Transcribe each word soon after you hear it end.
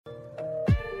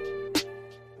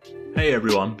Hey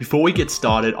everyone, before we get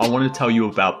started, I want to tell you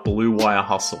about Blue Wire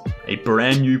Hustle, a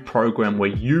brand new program where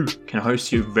you can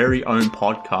host your very own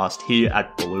podcast here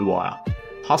at Blue Wire.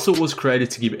 Hustle was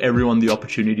created to give everyone the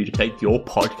opportunity to take your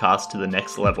podcast to the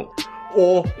next level.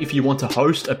 Or if you want to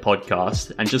host a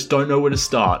podcast and just don't know where to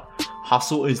start,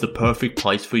 Hustle is the perfect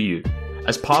place for you.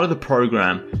 As part of the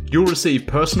program, you'll receive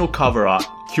personal cover art,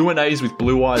 Q&As with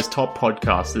Blue Wire's top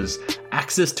podcasters,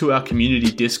 access to our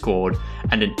community Discord,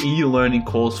 and an e-learning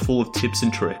course full of tips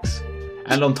and tricks.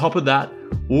 And on top of that,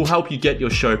 we'll help you get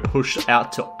your show pushed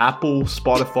out to Apple,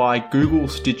 Spotify, Google,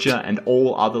 Stitcher, and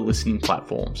all other listening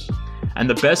platforms. And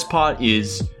the best part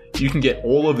is, you can get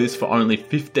all of this for only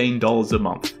 $15 a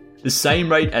month, the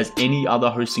same rate as any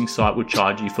other hosting site would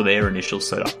charge you for their initial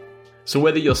setup. So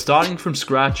whether you're starting from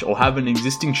scratch or have an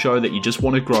existing show that you just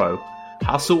want to grow,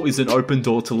 Hustle is an open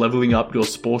door to leveling up your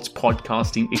sports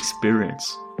podcasting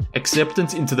experience.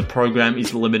 Acceptance into the program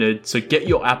is limited, so get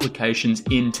your applications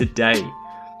in today.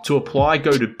 To apply,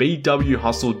 go to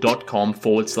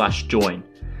bwhustle.com/join.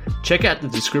 Check out the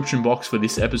description box for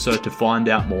this episode to find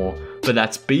out more, but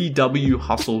that's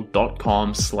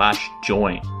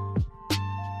bwhustle.com/join.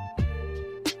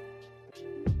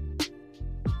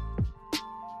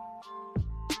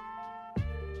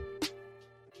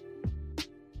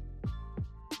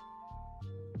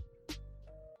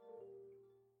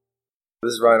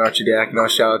 This is Ryan Archidiak, and I'll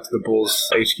shout out to the Bulls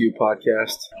HQ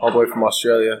podcast. All the way from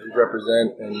Australia, we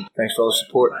represent, and thanks for all the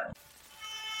support.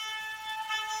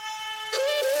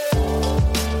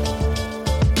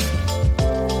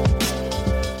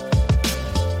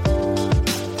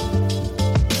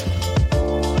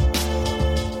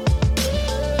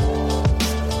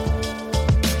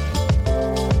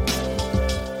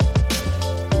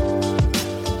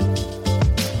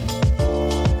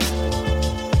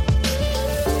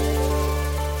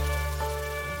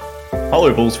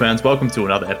 Hello Bulls fans, welcome to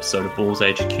another episode of Bulls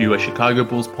HQ, a Chicago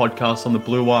Bulls podcast on the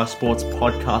Blue Wire Sports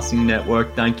Podcasting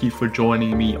Network. Thank you for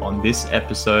joining me on this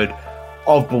episode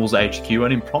of Bulls HQ,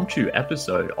 an impromptu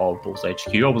episode of Bulls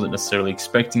HQ. I wasn't necessarily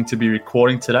expecting to be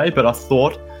recording today, but I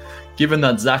thought, given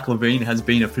that Zach LaVine has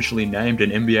been officially named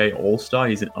an NBA All-Star,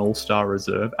 he's an All-Star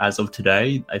reserve as of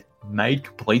today, it made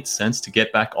complete sense to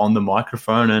get back on the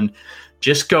microphone and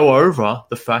just go over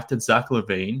the fact that Zach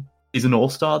LaVine is an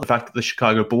all-star. The fact that the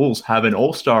Chicago Bulls have an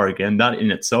all-star again, that in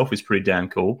itself is pretty damn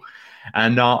cool.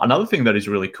 And another thing that is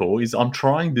really cool is I'm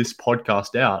trying this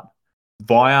podcast out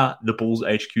via the Bulls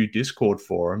HQ Discord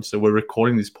forum. So we're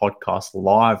recording this podcast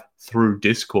live through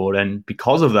Discord. And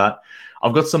because of that,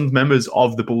 I've got some members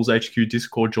of the Bulls HQ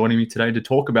Discord joining me today to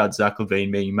talk about Zach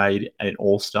LaVine being made an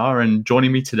all-star. And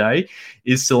joining me today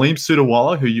is Salim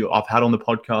Sudawalla, who I've had on the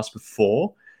podcast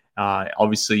before.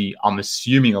 Obviously, I'm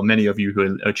assuming many of you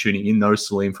who are tuning in know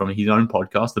Salim from his own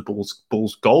podcast, the Bulls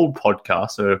Gold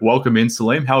podcast. So welcome in,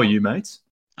 Salim. How are you, mates?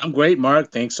 I'm great,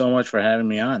 Mark. Thanks so much for having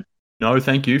me on. No,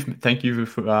 thank you. Thank you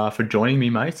for joining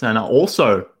me, mates. And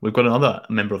also, we've got another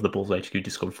member of the Bulls HQ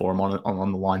Discord forum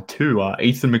on the line too,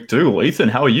 Ethan McDougall. Ethan,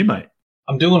 how are you, mate?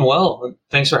 I'm doing well.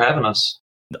 Thanks for having us.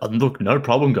 Look, no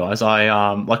problem, guys.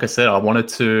 Like I said, I wanted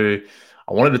to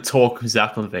talk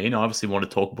Zach LaVine. I obviously want to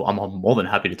talk. I'm more than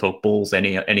happy to talk Bulls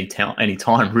any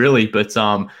time, really. But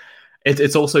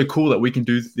it's also cool that we can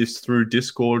do this through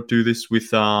Discord. Do this with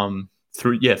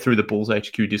through the Bulls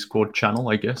HQ Discord channel.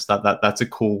 I guess that's a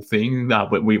cool thing.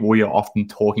 We are often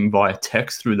talking via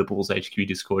text through the Bulls HQ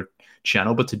Discord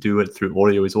channel, but to do it through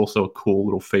audio is also a cool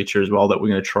little feature as well that we're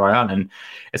going to try out, and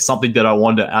it's something that I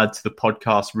wanted to add to the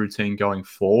podcast routine going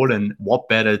forward. And what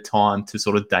better time to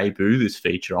sort of debut this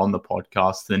feature on the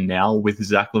podcast than now, with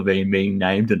Zach LaVine being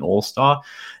named an all-star.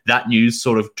 That news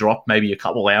sort of dropped maybe a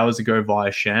couple hours ago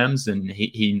via Shams, and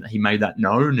he made that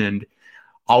known, and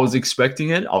I was expecting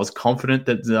it. I was confident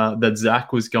that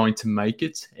Zach was going to make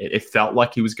it. It felt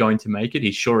like he was going to make it.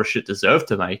 He sure as shit deserved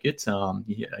to make it.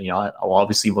 I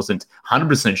obviously wasn't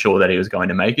 100% sure that he was going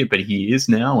to make it, but he is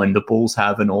now, and the Bulls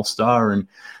have an all-star, and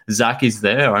Zach is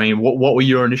there. I mean, what were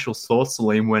your initial thoughts,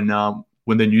 Salim, when the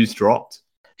news dropped?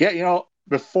 Yeah,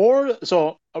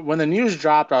 when the news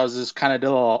dropped, I was just kind of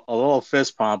doing a little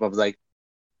fist pump. I was like,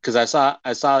 because I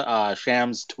saw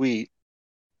Shams' tweet.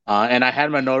 And I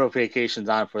had my notifications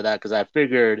on for that because I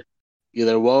figured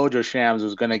either Woj or Shams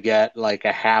was going to get like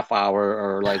a half hour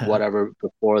or like whatever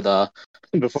before the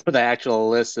actual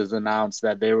list is announced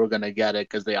that they were going to get it,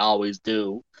 because they always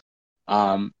do.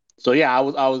 So yeah, I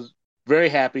was very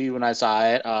happy when I saw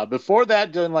it. Before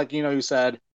that, like you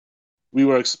said, we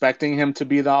were expecting him to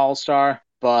be the All-Star,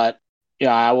 but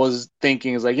I was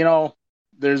thinking it's like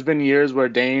there's been years where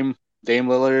Dame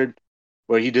Lillard,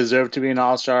 where he deserved to be an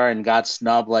all-star and got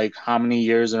snubbed like how many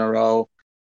years in a row.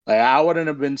 Like I wouldn't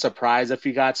have been surprised if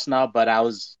he got snubbed, but I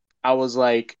was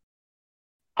like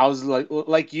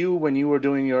you when you were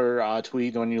doing your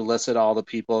tweet when you listed all the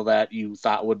people that you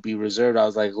thought would be reserved. I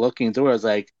was like looking through. I was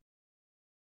like,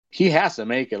 he has to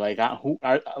make it. I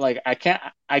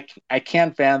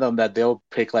can't fathom that they'll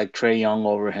pick like Trae Young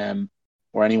over him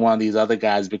or any one of these other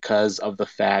guys because of the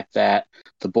fact that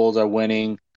the Bulls are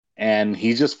winning and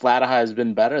he just flat out has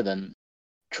been better than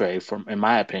Trae, in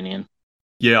my opinion.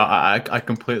 Yeah, I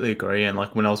completely agree. And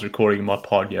like when I was recording my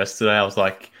pod yesterday, I was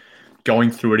like going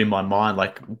through it in my mind,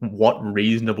 like what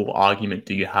reasonable argument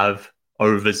do you have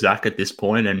over Zach at this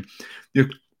point? And you,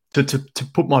 to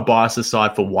put my bias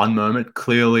aside for one moment,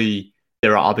 clearly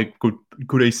there are other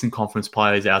good Eastern Conference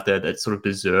players out there that sort of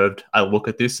deserved a look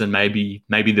at this, and maybe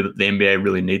the NBA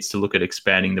really needs to look at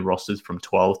expanding the rosters from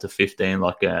 12 to 15,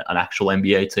 like an actual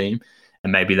NBA team,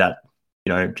 and maybe that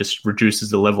just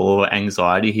reduces the level of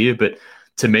anxiety here. But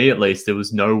to me, at least, there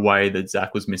was no way that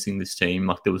Zach was missing this team.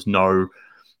 Like there was no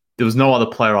other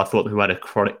player I thought who had a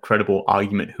credible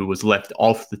argument who was left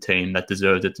off the team that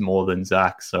deserved it more than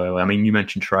Zach. So, I mean, you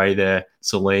mentioned Trae there,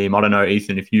 Salim. I don't know,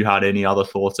 Ethan, if you had any other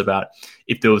thoughts about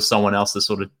if there was someone else that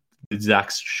sort of Zach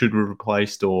should have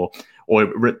replaced or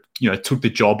took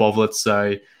the job of, let's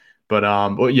say. But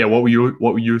yeah, what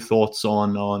were your thoughts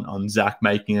on Zach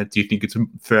making it? Do you think it's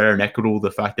fair and equitable the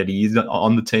fact that he is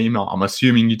on the team? I'm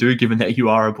assuming you do, given that you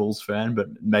are a Bulls fan. But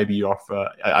maybe you're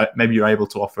able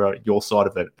to offer your side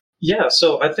of it. Yeah,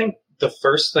 so I think the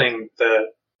first thing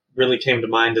that really came to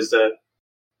mind is that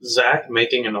Zach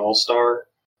making an All-Star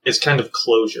is kind of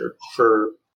closure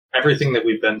for everything that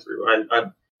we've been through.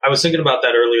 I was thinking about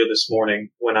that earlier this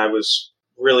morning when I was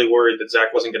really worried that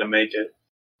Zach wasn't going to make it,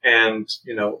 and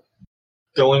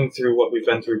going through what we've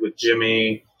been through with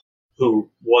Jimmy, who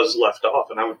was left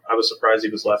off, and I was surprised he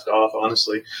was left off,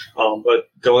 honestly. But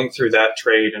going through that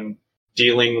trade and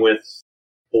dealing with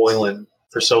Boylen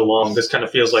for so long, this kind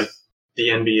of feels like the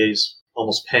NBA's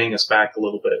almost paying us back a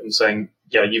little bit and saying,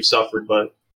 "Yeah, you've suffered,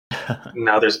 but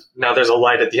now there's a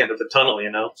light at the end of the tunnel."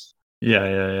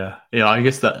 Yeah. I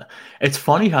guess that it's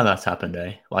funny how that's happened,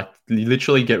 eh? Like you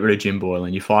literally get rid of Jim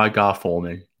Boylen, you fire Gar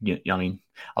Forman. I mean,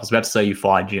 I was about to say you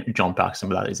fired John Paxson,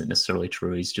 but that isn't necessarily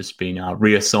true. He's just been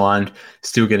reassigned,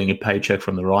 still getting a paycheck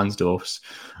from the Reinsdorfs.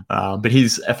 But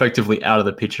he's effectively out of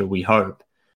the picture, we hope.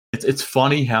 It's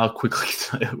funny how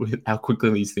quickly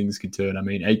these things can turn. I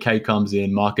mean, AK comes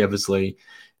in, Mark Eversley.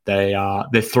 They're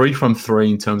 3 from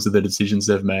 3 in terms of the decisions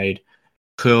they've made.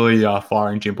 Clearly,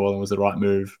 firing Jim Boylen was the right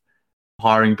move.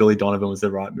 Hiring Billy Donovan was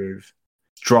the right move.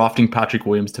 Drafting Patrick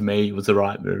Williams, to me, was the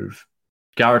right move.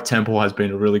 Garrett Temple has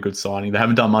been a really good signing. They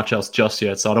haven't done much else just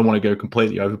yet, so I don't want to go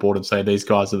completely overboard and say these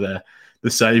guys are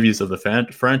the saviors of the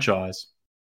franchise.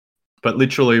 But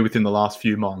literally within the last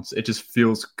few months, it just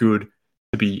feels good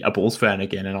to be a Bulls fan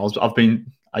again. And I was not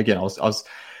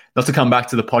to come back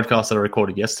to the podcast that I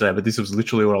recorded yesterday, but this was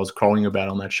literally what I was crowing about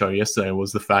on that show yesterday,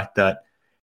 was the fact that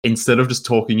instead of just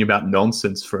talking about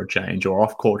nonsense for a change or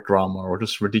off-court drama or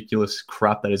just ridiculous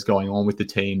crap that is going on with the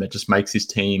team that just makes this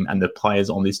team and the players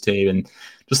on this team and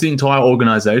just the entire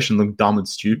organization look dumb and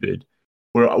stupid,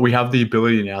 we have the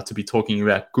ability now to be talking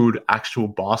about good actual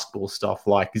basketball stuff,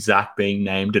 like Zach being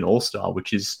named an All-Star,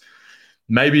 which is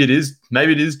maybe it is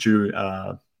due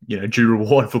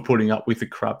reward for putting up with the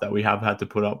crap that we have had to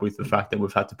put up with, the fact that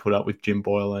we've had to put up with Jim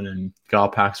Boylen and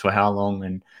Gar Pax for how long,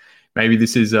 and maybe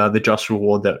this is the just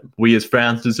reward that we as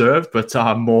fans deserve, but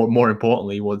more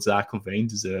importantly, what Zach LaVine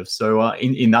deserves. So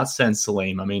in that sense,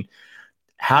 Salim, I mean,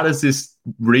 how does this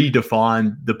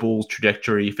redefine the Bulls'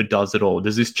 trajectory, if it does at all?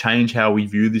 Does this change how we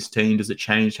view this team? Does it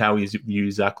change how we view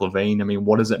Zach LaVine? I mean,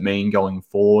 what does it mean going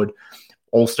forward?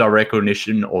 All-Star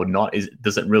recognition or not?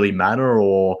 Does it really matter,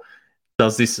 or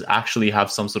does this actually have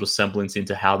some sort of semblance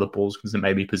into how the Bulls can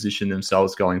maybe position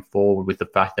themselves going forward with the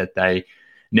fact that they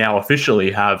now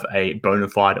officially have a bona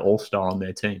fide All-Star on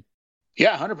their team?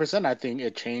 Yeah, 100%. I think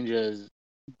it changes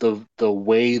the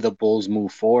way the Bulls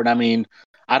move forward. I mean,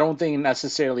 I don't think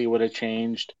necessarily would have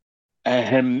changed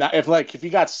him if he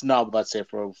got snubbed, let's say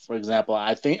for example.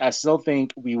 I still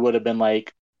think we would have been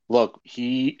like, look,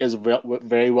 he is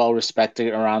very well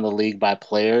respected around the league by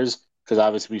players, because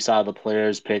obviously we saw the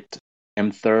players picked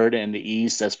him third in the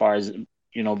East as far as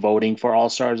voting for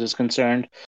All-Stars is concerned.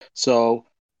 So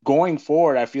going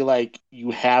forward, I feel like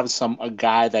you have a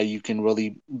guy that you can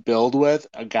really build with,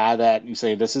 a guy that you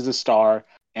say this is a star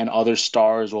and other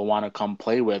stars will want to come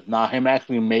play with. Now, him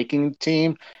actually making the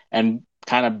team and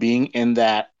kind of being in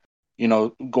that,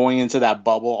 going into that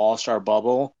bubble, All-Star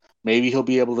bubble, maybe he'll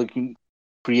be able to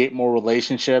create more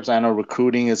relationships. I know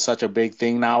recruiting is such a big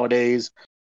thing nowadays.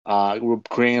 We're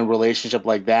creating a relationship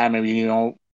like that. Maybe,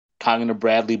 talking to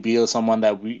Bradley Beal, someone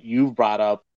that you've brought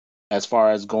up as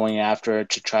far as going after it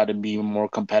to try to be a more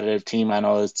competitive team. I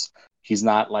know he's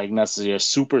not like necessarily a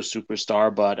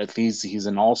superstar, but at least he's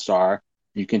an all-star.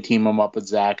 You can team him up with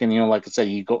Zach, and like I said,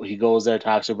 he goes there,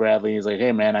 talks to Bradley. He's like,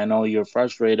 "Hey man, I know you're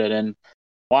frustrated in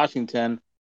Washington.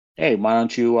 Hey, why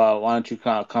don't you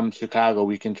come to Chicago?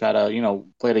 We can try to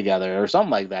play together or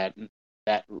something like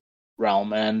that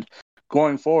realm." And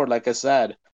going forward, like I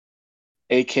said,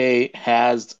 AK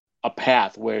has a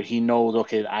path where he knows,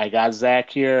 okay, I got Zach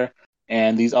here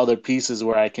and these other pieces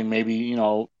where I can maybe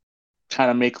kind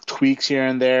of make tweaks here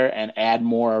and there and add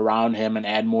more around him and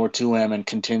add more to him and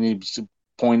continue to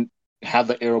have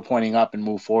the arrow pointing up and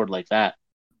move forward like that.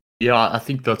 Yeah, I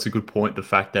think that's a good point. The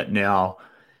fact that now,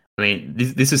 I mean,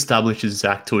 this establishes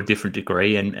Zach to a different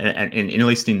degree, and at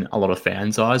least in a lot of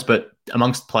fans' eyes, but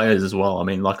amongst players as well. I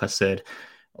mean, like I said,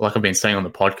 like I've been saying on the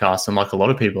podcast, and like a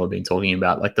lot of people have been talking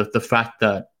about, like the fact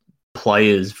that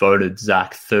players voted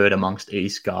Zach third amongst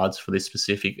East guards for this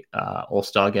specific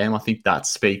All-Star game, I think that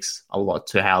speaks a lot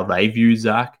to how they view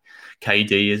Zach.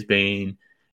 KD has been,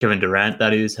 Kevin Durant,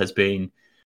 that is, has been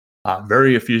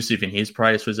very effusive in his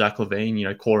praise for Zach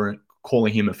LaVine,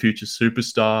 calling him a future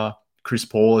superstar. Chris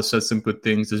Paul has said some good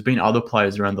things. There's been other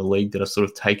players around the league that have sort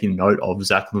of taken note of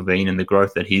Zach LaVine and the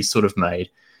growth that he's sort of made.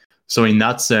 So in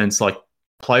that sense, like,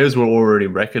 players were already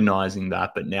recognizing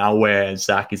that, but now where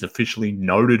Zach is officially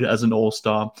noted as an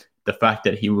all-star, the fact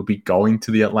that he will be going to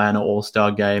the Atlanta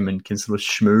All-Star game and can sort of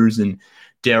schmooze and,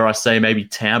 dare I say, maybe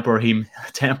tamper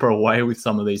away with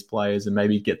some of these players and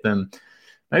maybe get them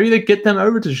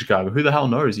over to Chicago. Who the hell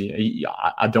knows?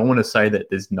 I don't want to say that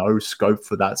there's no scope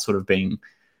for that sort of being,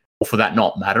 or for that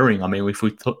not mattering. I mean, if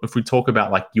we talk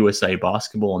about like USA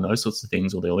basketball and those sorts of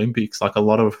things, or the Olympics, like a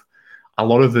lot of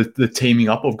the teaming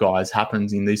up of guys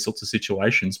happens in these sorts of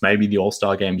situations. Maybe the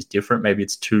All-Star game is different. Maybe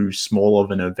it's too small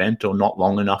of an event or not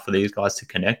long enough for these guys to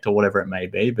connect or whatever it may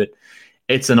be. But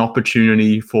it's an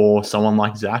opportunity for someone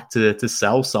like Zach to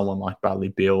sell someone like Bradley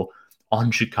Beal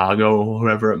on Chicago or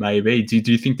whoever it may be. Do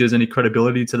you think there's any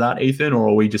credibility to that, Ethan, or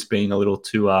are we just being a little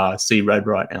too see red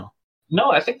right now?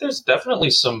 No, I think there's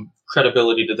definitely some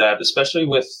credibility to that, especially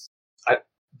with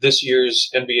this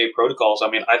year's NBA protocols. I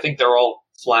mean, I think they're all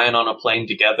flying on a plane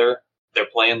together. They're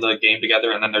playing the game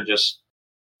together, and then they're just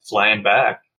flying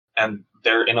back, and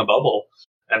they're in a bubble.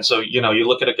 And so, you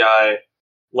look at a guy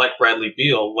like Bradley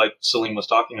Beal, like Salim was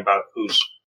talking about, who's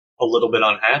a little bit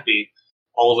unhappy.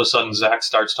 All of a sudden, Zach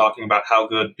starts talking about how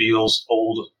good Beal's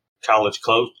old college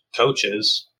coach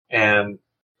is, and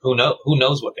who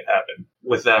knows what could happen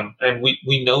with them. And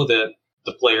we know that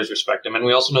the players respect him, and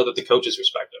we also know that the coaches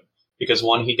respect him, because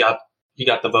one, he got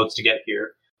the votes to get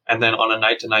here, and then on a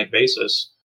night-to-night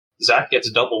basis, Zach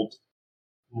gets doubled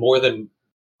more than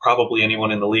probably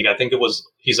anyone in the league. I think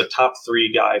he's a top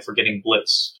 3 guy for getting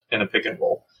blitz in a pick and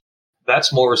roll.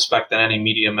 That's more respect than any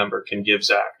media member can give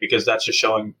Zach, because that's just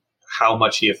showing how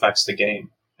much he affects the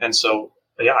game. And so,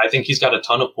 yeah, I think he's got a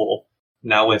ton of pull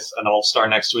now with an all-star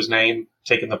next to his name,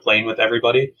 taking the plane with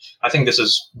everybody. I think this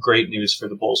is great news for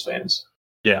the Bulls fans.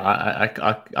 Yeah,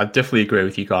 I definitely agree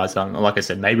with you guys. Like I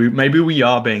said, maybe we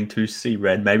are being too see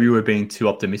red. Maybe we're being too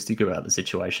optimistic about the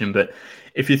situation. But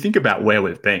if you think about where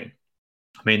we've been,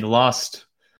 I mean, the last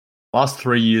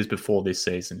 3 years before this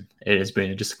season, it has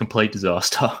been just a complete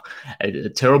disaster. A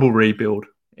terrible rebuild,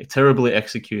 terribly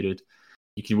executed.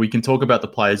 We can talk about the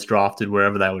players drafted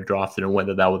wherever they were drafted and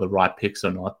whether they were the right picks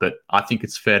or not, but I think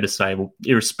it's fair to say, well,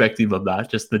 irrespective of that,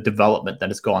 just the development that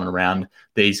has gone around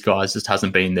these guys just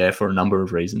hasn't been there for a number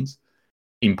of reasons.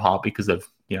 In part because they've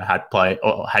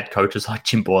had coaches like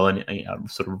Jim Boylan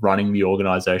sort of running the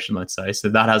organization, let's say, so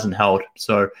that hasn't held.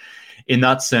 So in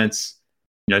that sense,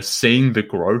 seeing the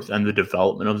growth and the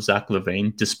development of Zach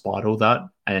LaVine, despite all that,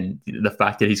 and the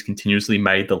fact that he's continuously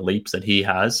made the leaps that he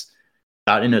has,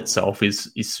 that in itself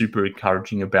is super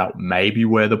encouraging about maybe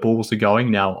where the Bulls are going.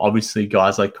 Now, obviously,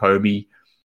 guys like Kobe,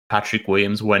 Patrick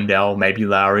Williams, Wendell, maybe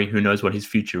Lowry, who knows what his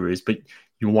future is, but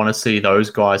you want to see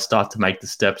those guys start to make the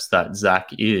steps that Zach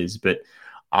is. But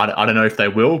I don't know if they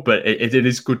will, but it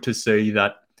is good to see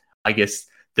that, I guess,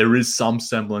 there is some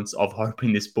semblance of hope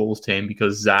in this Bulls team,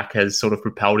 because Zach has sort of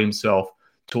propelled himself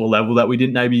to a level that we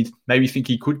didn't maybe think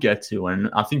he could get to. And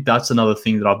I think that's another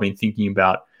thing that I've been thinking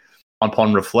about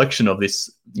upon reflection of this,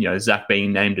 Zach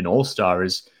being named an all-star,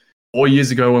 is 4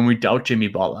 years ago when we dealt Jimmy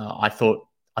Butler, I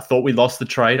thought we lost the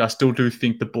trade. I still do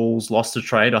think the Bulls lost the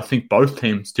trade. I think both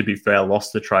teams, to be fair,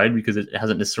 lost the trade, because it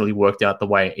hasn't necessarily worked out the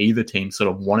way either team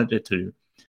sort of wanted it to.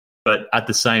 But at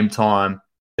the same time,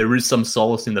 there is some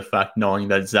solace in the fact knowing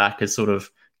that Zach has sort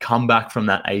of come back from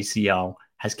that ACL,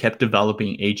 has kept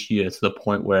developing each year to the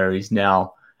point where he's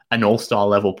now an all-star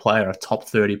level player, a top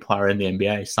 30 player in the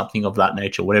NBA, something of that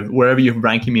nature. Wherever you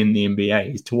rank him in the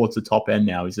NBA, he's towards the top end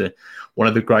now. He's one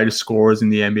of the greatest scorers in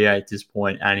the NBA at this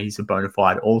point, and he's a bona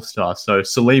fide all-star. So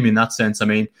Salim, in that sense, I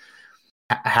mean,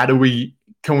 can we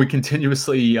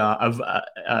continuously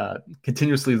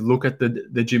look at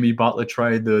the Jimmy Butler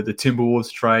trade, the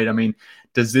Timberwolves trade? I mean,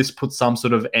 does this put some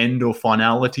sort of end or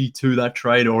finality to that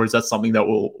trade, or is that something that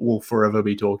we'll forever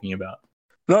be talking about?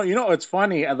 No, it's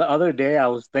funny. The other day I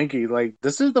was thinking, like,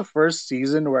 this is the first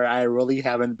season where I really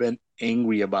haven't been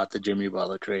angry about the Jimmy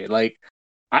Butler trade. Like,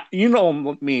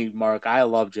 me, Mark, I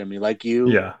love Jimmy. Like you,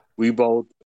 yeah, we both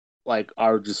like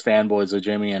are just fanboys of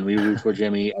Jimmy, and we root for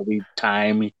Jimmy every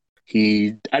time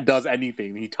he does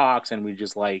anything. He talks, and we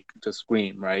just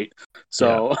scream, right?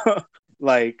 So,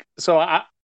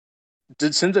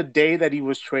 since the day that he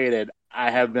was traded, I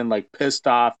have been like pissed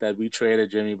off that we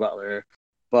traded Jimmy Butler,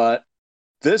 but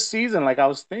this season, like I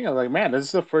was thinking, like, man, this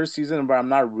is the first season where I'm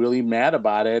not really mad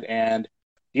about it. And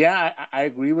yeah, I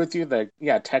agree with you that,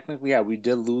 yeah, technically, yeah, we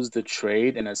did lose the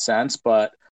trade in a sense,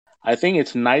 but I think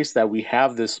it's nice that we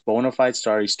have this bona fide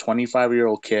star. He's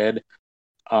 25-year-old kid.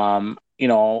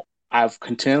 I've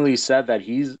continually said that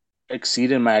he's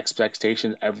exceeded my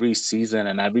expectations every season.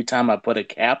 And every time I put a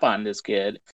cap on this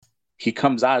kid, he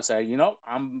comes out and says,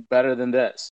 I'm better than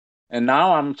this. And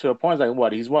now I'm to a point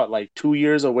he's 2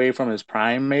 years away from his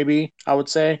prime, maybe, I would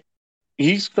say.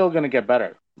 He's still going to get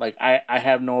better. Like, I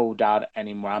have no doubt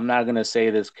anymore. I'm not going to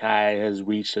say this guy has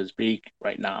reached his peak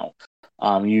right now.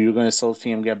 You're going to still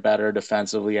see him get better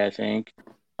defensively, I think.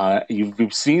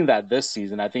 You've seen that this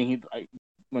season. I think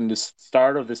when the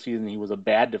start of the season, he was a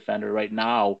bad defender. Right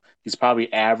now, he's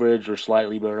probably average or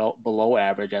slightly below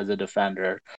average as a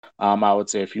defender. I would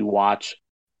say if you watch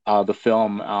the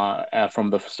film from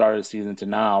the start of the season to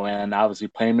now, and obviously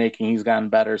playmaking, he's gotten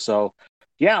better. So,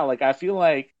 yeah, I feel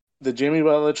like the Jimmy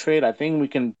Butler trade, I think we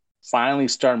can finally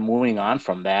start moving on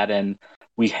from that, and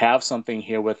we have something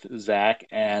here with Zach,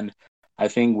 and I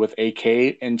think with AK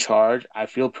in charge, I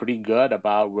feel pretty good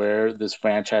about where this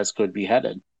franchise could be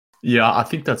headed. Yeah, I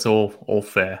think that's all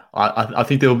fair. I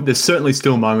think there's certainly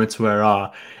still moments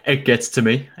where it gets to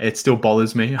me. It still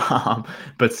bothers me.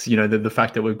 But the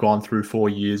fact that we've gone through 4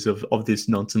 years of this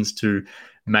nonsense to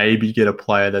maybe get a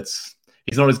player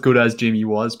he's not as good as Jimmy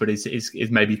was, but is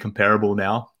maybe comparable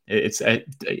now.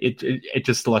 It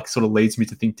just sort of leads me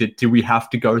to think, do we have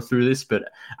to go through this? But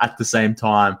at the same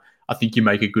time, I think you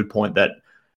make a good point that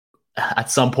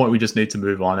at some point we just need to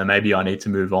move on, and maybe I need to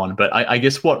move on. But I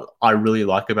guess what I really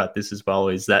like about this as well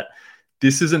is that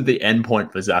this isn't the end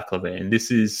point for Zach LaVine.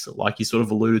 This is, like you sort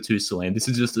of alluded to, Salim, this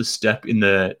is just a step in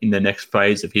the next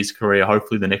phase of his career,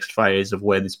 hopefully the next phase of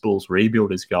where this Bulls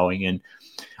rebuild is going. And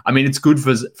I mean, it's good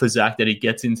for Zach that he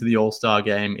gets into the All-Star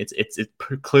game. It's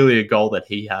clearly a goal that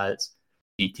he has.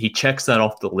 He checks that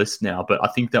off the list now, but I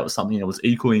think that was something that was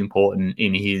equally important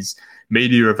in his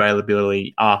media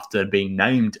availability after being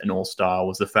named an All-Star,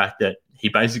 was the fact that he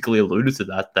basically alluded to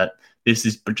that this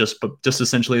is just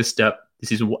essentially a step.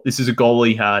 This is a goal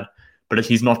he had, but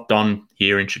he's not done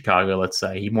here in Chicago, let's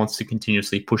say. He wants to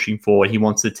continuously pushing forward. He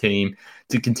wants the team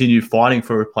to continue fighting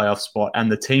for a playoff spot,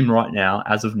 and the team right now,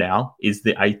 as of now, is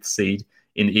the 8th seed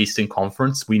in the Eastern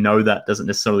Conference. We know that doesn't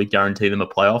necessarily guarantee them a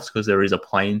playoffs because there is a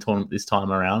play-in tournament this time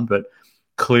around, but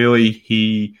clearly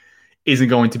he isn't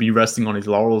going to be resting on his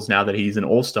laurels now that he's an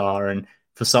all-star. And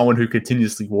for someone who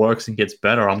continuously works and gets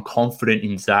better, I'm confident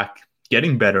in Zach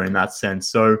getting better in that sense.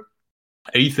 So,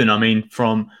 Ethan, I mean,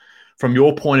 from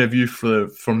your point of view,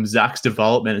 from Zach's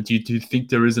development, do you think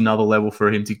there is another level for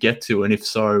him to get to? And if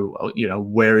so,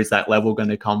 where is that level going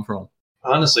to come from?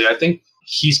 Honestly, I think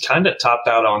he's kind of topped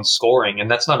out on scoring,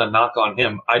 and that's not a knock on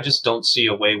him. I just don't see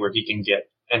a way where he can get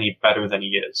any better than he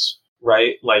is,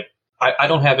 right? Like, I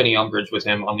don't have any umbrage with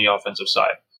him on the offensive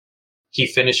side. He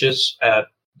finishes at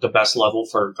the best level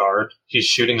for a guard. He's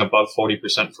shooting above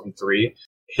 40% from three.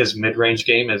 His mid-range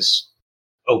game is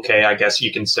okay. I guess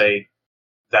you can say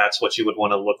that's what you would want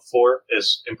to look for,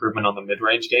 is improvement on the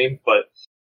mid-range game. But,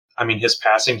 I mean, his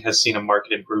passing has seen a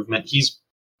marked improvement. He's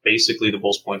basically the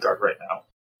Bulls point guard right now.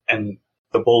 And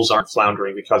the Bulls aren't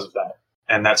floundering because of that.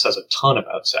 And that says a ton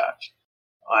about Zach.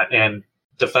 And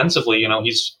defensively,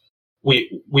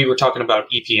 we were talking about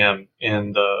EPM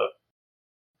in the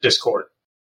Discord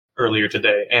earlier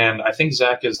today. And I think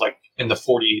Zach is in the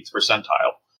 48th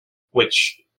percentile,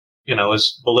 which,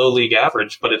 is below league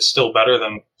average, but it's still better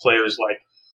than players like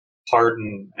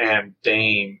Harden and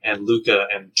Dame and Luka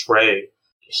and Trey.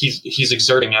 He's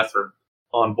exerting effort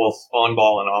on both on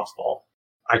ball and off ball.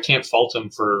 I can't fault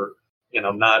him for,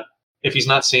 if he's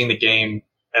not seeing the game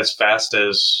as fast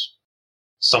as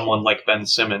someone like Ben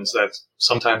Simmons that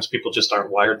sometimes people just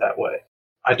aren't wired that way.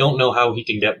 I don't know how he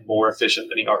can get more efficient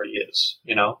than he already is.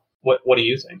 What do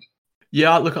you think?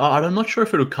 Yeah, look, I'm not sure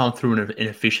if it'll come through an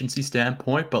efficiency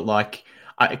standpoint, but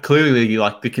clearly,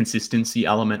 like the consistency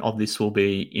element of this will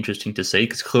be interesting to see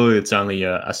because clearly it's only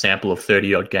a sample of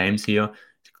 30 odd games here.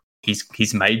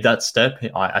 He's made that step.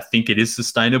 I think it is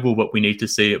sustainable, but we need to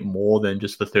see it more than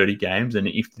just the 30 games. And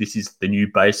if this is the new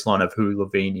baseline of who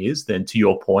LaVine is, then to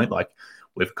your point, like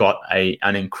we've got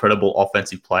an incredible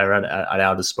offensive player at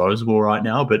our disposal right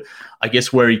now. But I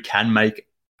guess where he can make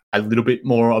a little bit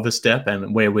more of a step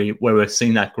and where we're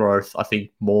seeing that growth, I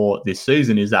think more this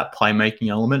season is that playmaking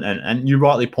element. And you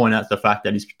rightly point out the fact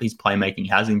that his playmaking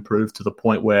has improved to the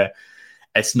point where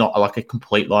it's not like a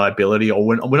complete liability, or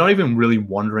we're not even really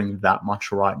wondering that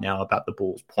much right now about the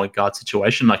Bulls point guard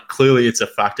situation. Like clearly it's a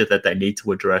factor that they need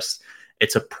to address.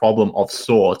 It's a problem of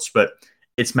sorts, but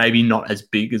it's maybe not as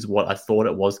big as what I thought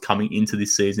it was coming into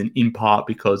this season, in part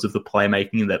because of the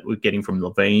playmaking that we're getting from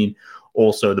LaVine,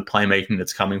 also the playmaking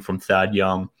that's coming from Thad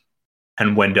Young,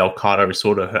 and Wendell Carter is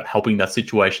sort of helping that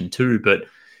situation too. But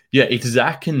yeah, if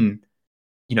Zach can,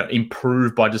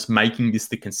 improve by just making this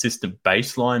the consistent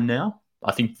baseline now,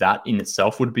 I think that in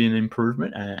itself would be an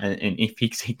improvement. And if he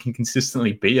can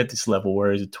consistently be at this level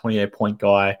where he's a 28-point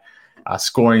guy,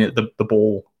 scoring at the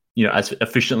ball, as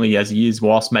efficiently as he is,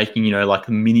 whilst making, like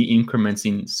mini increments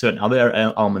in certain other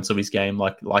elements of his game,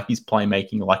 like his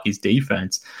playmaking, like his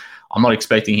defense, I'm not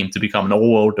expecting him to become an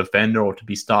all-world defender or to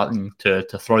be starting to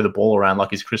throw the ball around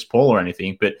like he's Chris Paul or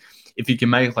anything. But if he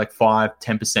can make like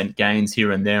 5-10% gains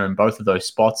here and there in both of those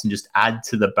spots and just add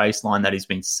to the baseline that he's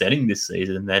been setting this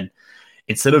season, then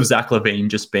instead of Zach LaVine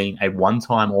just being a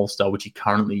one-time All-Star, which he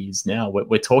currently is now,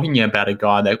 we're talking about a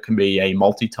guy that can be a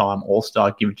multi-time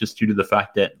All-Star, given just due to the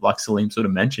fact that, like Salim sort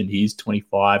of mentioned, he's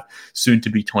 25, soon to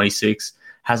be 26,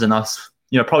 has enough,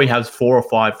 probably has 4 or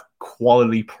 5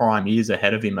 quality prime years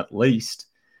ahead of him at least.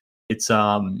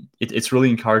 It's really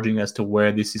encouraging as to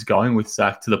where this is going with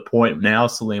Zach, to the point now,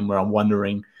 Salim, where I'm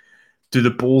wondering, do the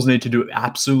Bulls need to do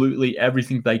absolutely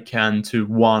everything they can to,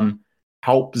 one,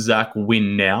 help Zach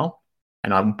win now?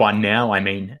 And by now, I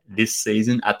mean this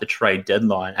season at the trade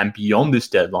deadline. And beyond this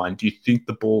deadline, do you think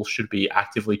the Bulls should be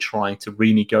actively trying to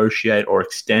renegotiate or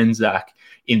extend Zach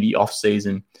in the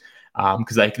offseason?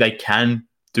 Because they can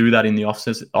do that in the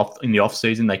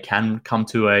offseason. They can come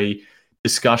to a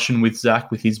discussion with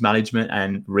Zach, with his management,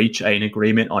 and reach an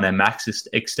agreement on a max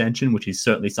extension, which is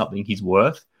certainly something he's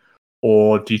worth.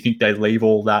 Or do you think they leave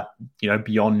all that,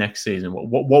 beyond next season?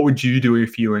 What would you do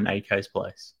if you were in AK's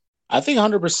place? I think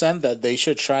 100% that they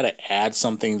should try to add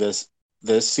something this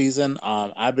season.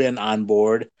 I've been on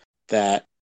board that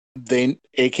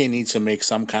AK needs to make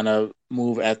some kind of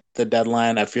move at the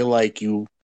deadline. I feel like you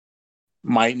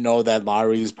might know that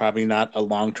Lowry is probably not a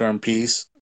long-term piece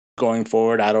going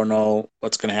forward. I don't know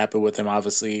what's going to happen with him,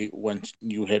 obviously, when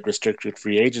you hit restricted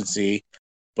free agency.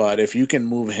 But if you can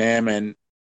move him, and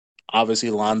obviously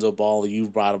Lonzo Ball,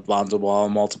 you've brought up Lonzo Ball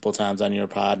multiple times on your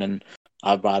pod, and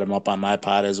I've brought him up on my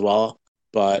pod as well.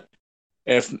 But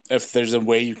if there's a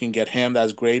way you can get him,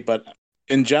 that's great. But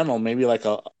in general, maybe like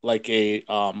a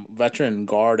veteran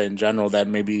guard in general, that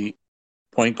maybe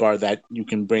point guard that you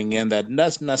can bring in that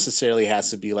necessarily has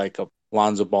to be like a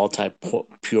Lonzo Ball type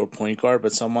pure point guard,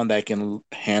 but someone that can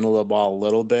handle the ball a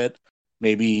little bit,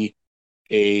 maybe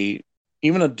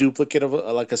even a duplicate of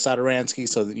like a Satoransky,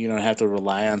 so that you don't have to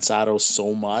rely on Sato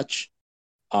so much.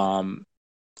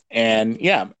 And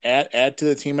yeah, add to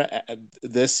the team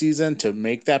this season to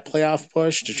make that playoff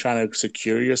push, to try to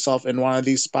secure yourself in one of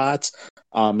these spots.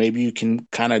 Maybe you can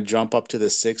kind of jump up to the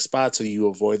 6th spot so you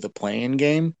avoid the play-in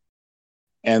game.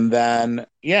 And then,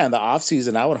 yeah, in the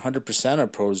offseason, I would 100%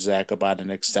 approach Zach about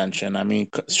an extension. I mean,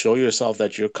 show yourself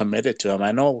that you're committed to him.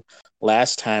 I know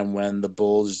last time when the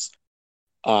Bulls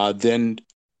didn't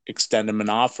extend him an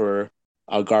offer,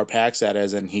 Garpax that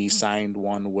is, and he signed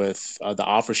one with the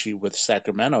offer sheet with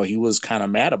Sacramento, he was kind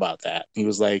of mad about that. He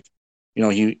was like,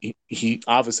 he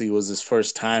obviously was his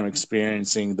first time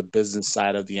experiencing the business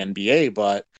side of the NBA,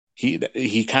 but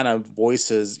he kind of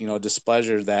voices,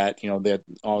 displeasure that, that,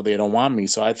 oh, they don't want me.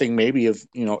 So I think maybe if,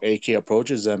 AK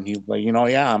approaches them, he's like,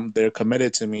 they're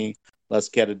committed to me. Let's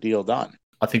get a deal done.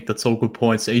 I think that's all good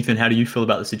points. Ethan, how do you feel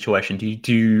about the situation?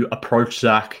 Do you approach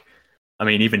Zach? I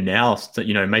mean, even now,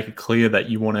 make it clear that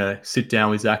you want to sit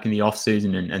down with Zach in the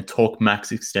offseason and talk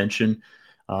max extension.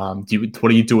 What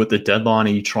do you do at the deadline?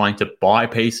 Are you trying to buy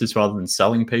pieces rather than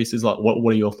selling pieces? Like,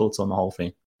 what are your thoughts on the whole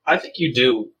thing? I think you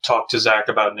do talk to Zach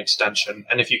about an extension.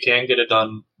 And if you can get it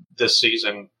done this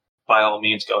season, by all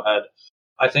means, go ahead.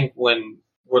 I think when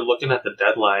we're looking at the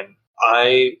deadline,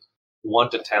 I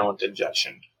want a talent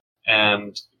injection.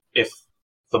 And if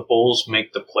the Bulls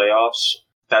make the playoffs,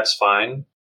 that's fine.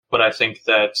 But I think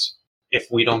that if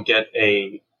we don't get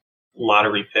a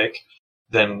lottery pick,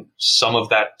 then some of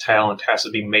that talent has to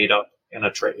be made up in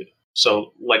a trade.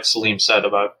 So like Salim said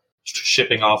about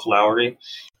shipping off Lowry,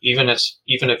 even if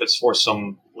it's for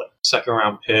some second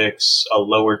round picks, a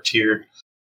lower tiered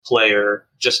player,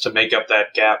 just to make up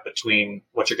that gap between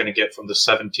what you're going to get from the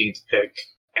 17th pick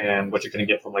and what you're going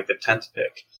to get from like the 10th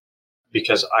pick.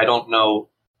 Because I don't know,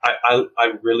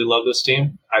 I really love this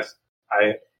team.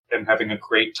 I am having a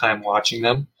great time watching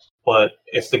them. But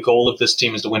if the goal of this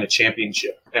team is to win a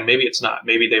championship, and maybe it's not,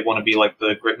 maybe they want to be like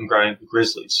the grit and grind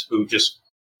Grizzlies, who just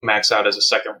max out as a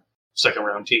second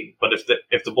round team. But if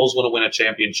the Bulls want to win a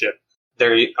championship,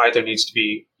 there either needs to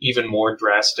be even more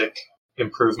drastic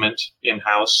improvement in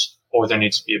house, or there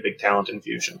needs to be a big talent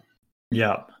infusion.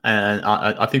 Yeah, and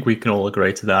I think we can all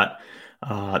agree to that.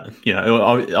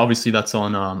 Obviously that's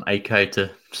on AK to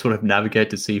sort of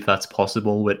navigate to see if that's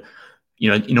possible. But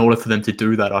in order for them to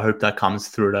do that, I hope that comes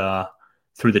through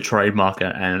the trade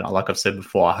market. And like I've said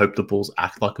before, I hope the Bulls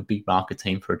act like a big market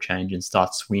team for a change and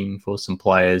start swinging for some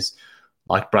players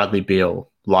like Bradley Beal,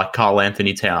 like Karl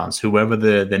Anthony Towns, whoever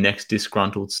the next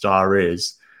disgruntled star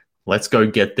is. Let's go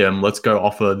get them. Let's go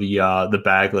offer the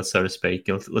bag, so to speak.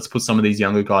 Let's put some of these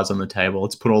younger guys on the table.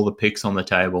 Let's put all the picks on the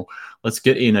table. Let's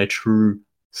get in a true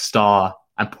star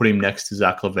and put him next to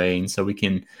Zach LaVine so we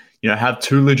can have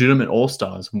two legitimate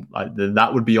all-stars. That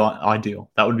would be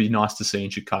ideal. That would be nice to see in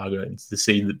Chicago, and to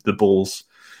see the Bulls,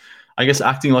 I guess,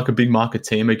 acting like a big market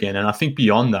team again. And I think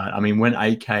beyond that, I mean, when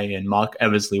AK and Mark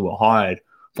Eversley were hired,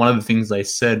 one of the things they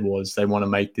said was they want to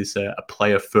make this a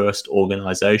player-first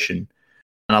organization.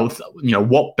 And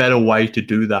what better way to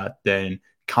do that than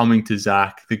coming to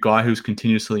Zach, the guy who's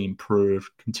continuously improved,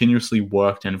 continuously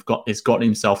worked, and has gotten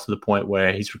himself to the point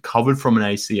where he's recovered from an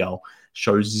ACL,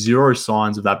 shows zero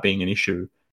signs of that being an issue,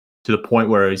 to the point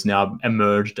where he's now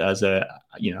emerged as an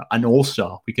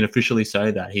all-star. We can officially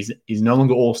say that he's no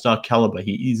longer all-star caliber.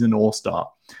 He is an all-star.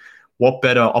 What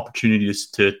better opportunities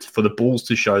for the Bulls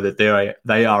to show that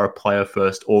they are a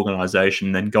player-first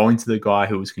organization than going to the guy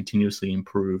who has continuously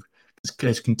improved,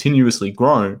 has continuously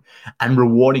grown, and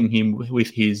rewarding him with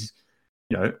his,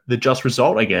 the just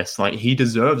result, I guess. Like, he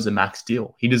deserves a max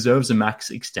deal. He deserves a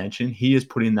max extension. He has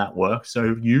put in that work.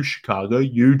 So you, Chicago,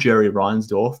 you, Jerry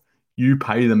Reinsdorf, you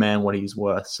pay the man what he's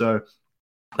worth. So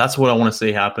that's what I want to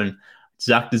see happen.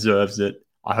 Zach deserves it.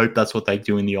 I hope that's what they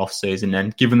do in the offseason.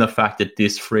 And given the fact that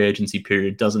this free agency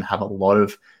period doesn't have a lot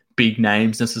of big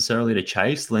names necessarily to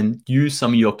chase, then use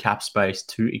some of your cap space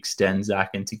to extend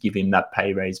Zach and to give him that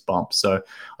pay raise bump. So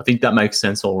I think that makes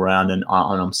sense all around, and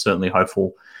I'm certainly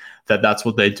hopeful that that's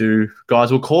what they do.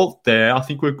 Guys, we'll call it there. I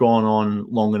think we've gone on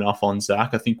long enough on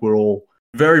Zach. I think we're all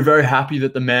very, very happy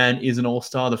that the man is an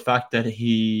all-star. The fact that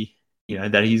he's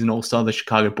an all-star, the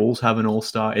Chicago Bulls have an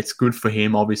all-star, it's good for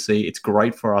him, obviously. It's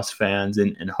great for us fans,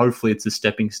 and hopefully it's a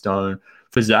stepping stone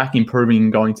for Zach improving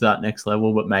and going to that next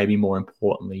level, but maybe more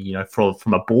importantly,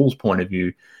 from a Bulls point of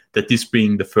view, that this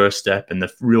being the first step and the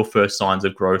real first signs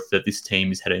of growth, that this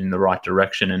team is headed in the right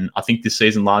direction. And I think this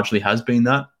season largely has been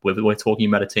that. We're talking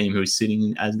about a team who is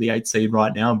sitting as the 8th seed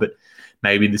right now, but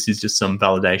maybe this is just some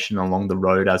validation along the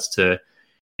road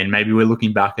and maybe we're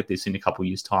looking back at this in a couple of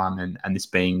years' time and this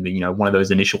being one of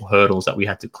those initial hurdles that we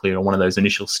had to clear, or one of those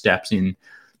initial steps in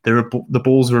the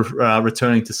Bulls are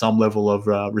returning to some level of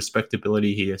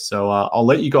respectability here. So I'll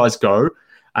let you guys go.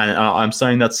 And I'm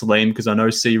saying that, Salim, because I know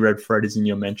C-Red Fred is in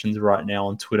your mentions right now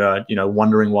on Twitter,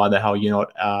 wondering why the hell you're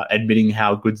not admitting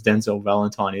how good Denzel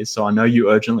Valentine is. So I know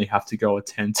you urgently have to go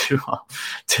attend to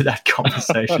that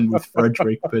conversation with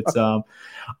Frederick. But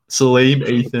Salim,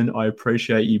 Ethan, I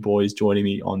appreciate you boys joining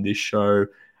me on this show.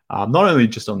 Not only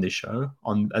just on this show,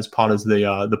 as part of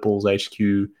the Bulls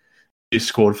HQ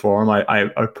Discord forum. I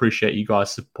appreciate you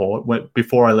guys' support.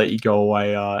 Before I let you go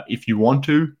away, if you want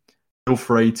to, feel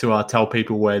free to tell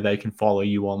people where they can follow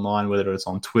you online, whether it's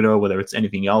on Twitter, whether it's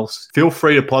anything else. Feel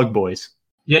free to plug, boys.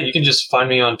 Yeah, you can just find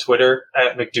me on Twitter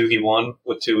at McDoogie1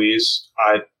 with 2 E's.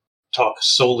 I talk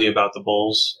solely about the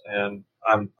Bulls, and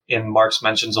I'm in Mark's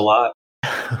mentions a lot.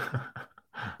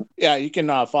 Yeah, you can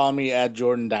follow me at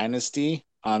Jordan Dynasty.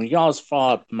 You can also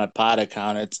follow up my pod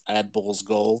account. It's at Bulls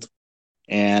Gold.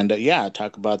 And I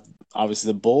talk about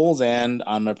obviously the Bulls, and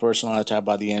on my personal, I talk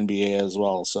about the NBA as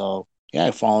well. So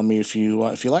follow me if you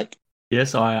like.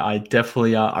 Yes, I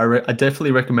definitely I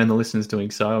definitely recommend the listeners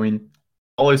doing so. I mean,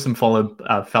 follow some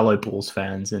fellow Bulls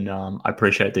fans, and I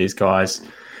appreciate these guys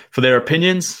for their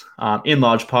opinions, in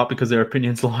large part because their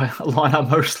opinions line up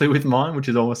mostly with mine, which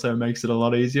is also makes it a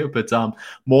lot easier. But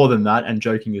more than that, and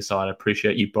joking aside, I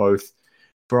appreciate you both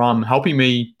for helping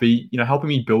me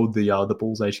build the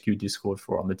Bulls HQ Discord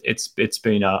forum. It's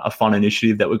been a fun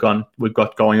initiative that we've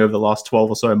got going over the last 12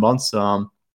 or so months.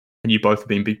 And you both have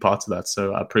been big parts of that.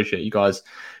 So I appreciate you guys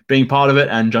being part of it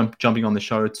and jumping on the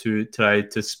show today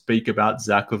to speak about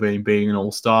Zach LaVine being an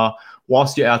all-star.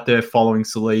 Whilst you're out there following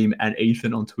Salim and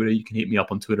Ethan on Twitter, you can hit me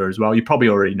up on Twitter as well. You probably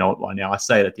already know it by now. I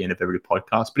say it at the end of every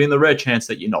podcast. But in the rare chance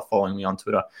that you're not following me on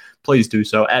Twitter, please do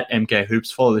so at MK Hoops.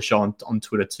 Follow the show on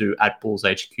Twitter too, at Bulls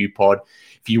HQ Pod.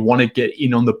 If you want to get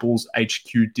in on the Bulls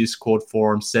HQ Discord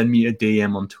forum, send me a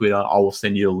DM on Twitter. I will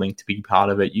send you a link to be part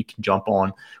of it. You can jump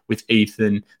on with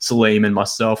Ethan, Salim, and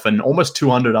myself, and almost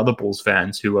 200 other Bulls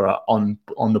fans who are on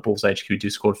the Bulls HQ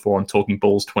Discord forum talking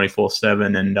Bulls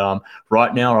 24/7. And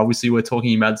right now, obviously, we're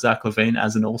talking about Zach LaVine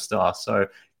as an all-star. So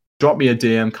drop me a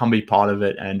DM, come be part of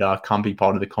it, and come be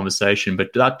part of the conversation.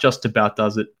 But that just about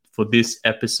does it for this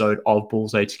episode of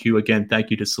Bulls HQ. Again, thank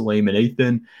you to Salim and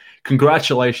Ethan.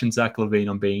 Congratulations, Zach LaVine,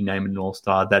 on being named an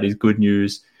all-star. That is good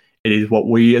news. It is what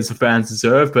we as the fans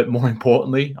deserve, but more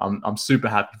importantly, I'm super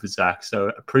happy for Zach.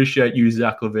 So appreciate you,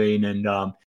 Zach LaVine,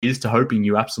 and here's to hoping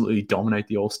you absolutely dominate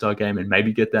the all-star game and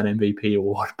maybe get that MVP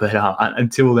award. But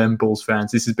until then, Bulls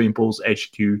fans, this has been Bulls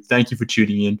HQ. Thank you for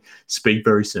tuning in. Speak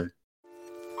very soon.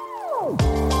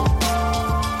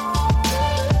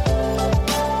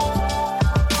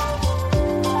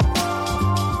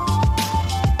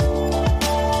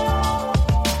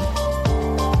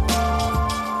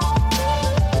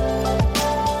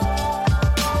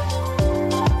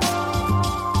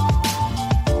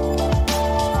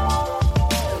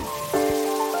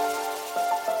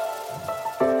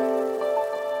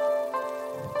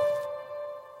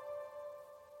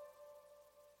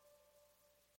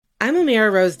 I'm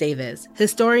Amira Rose Davis,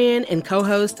 historian and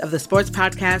co-host of the sports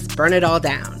podcast Burn It All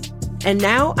Down. And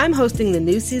now I'm hosting the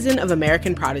new season of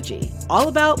American Prodigy, all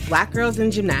about Black girls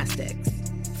in gymnastics.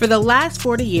 For the last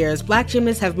 40 years, Black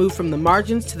gymnasts have moved from the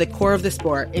margins to the core of the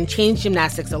sport and changed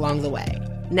gymnastics along the way.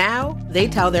 Now, they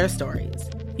tell their stories.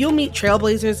 You'll meet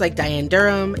trailblazers like Diane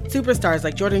Durham, superstars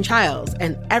like Jordan Childs,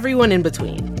 and everyone in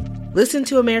between. Listen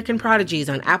to American Prodigies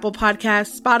on Apple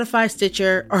Podcasts, Spotify,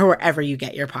 Stitcher, or wherever you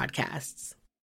get your podcasts.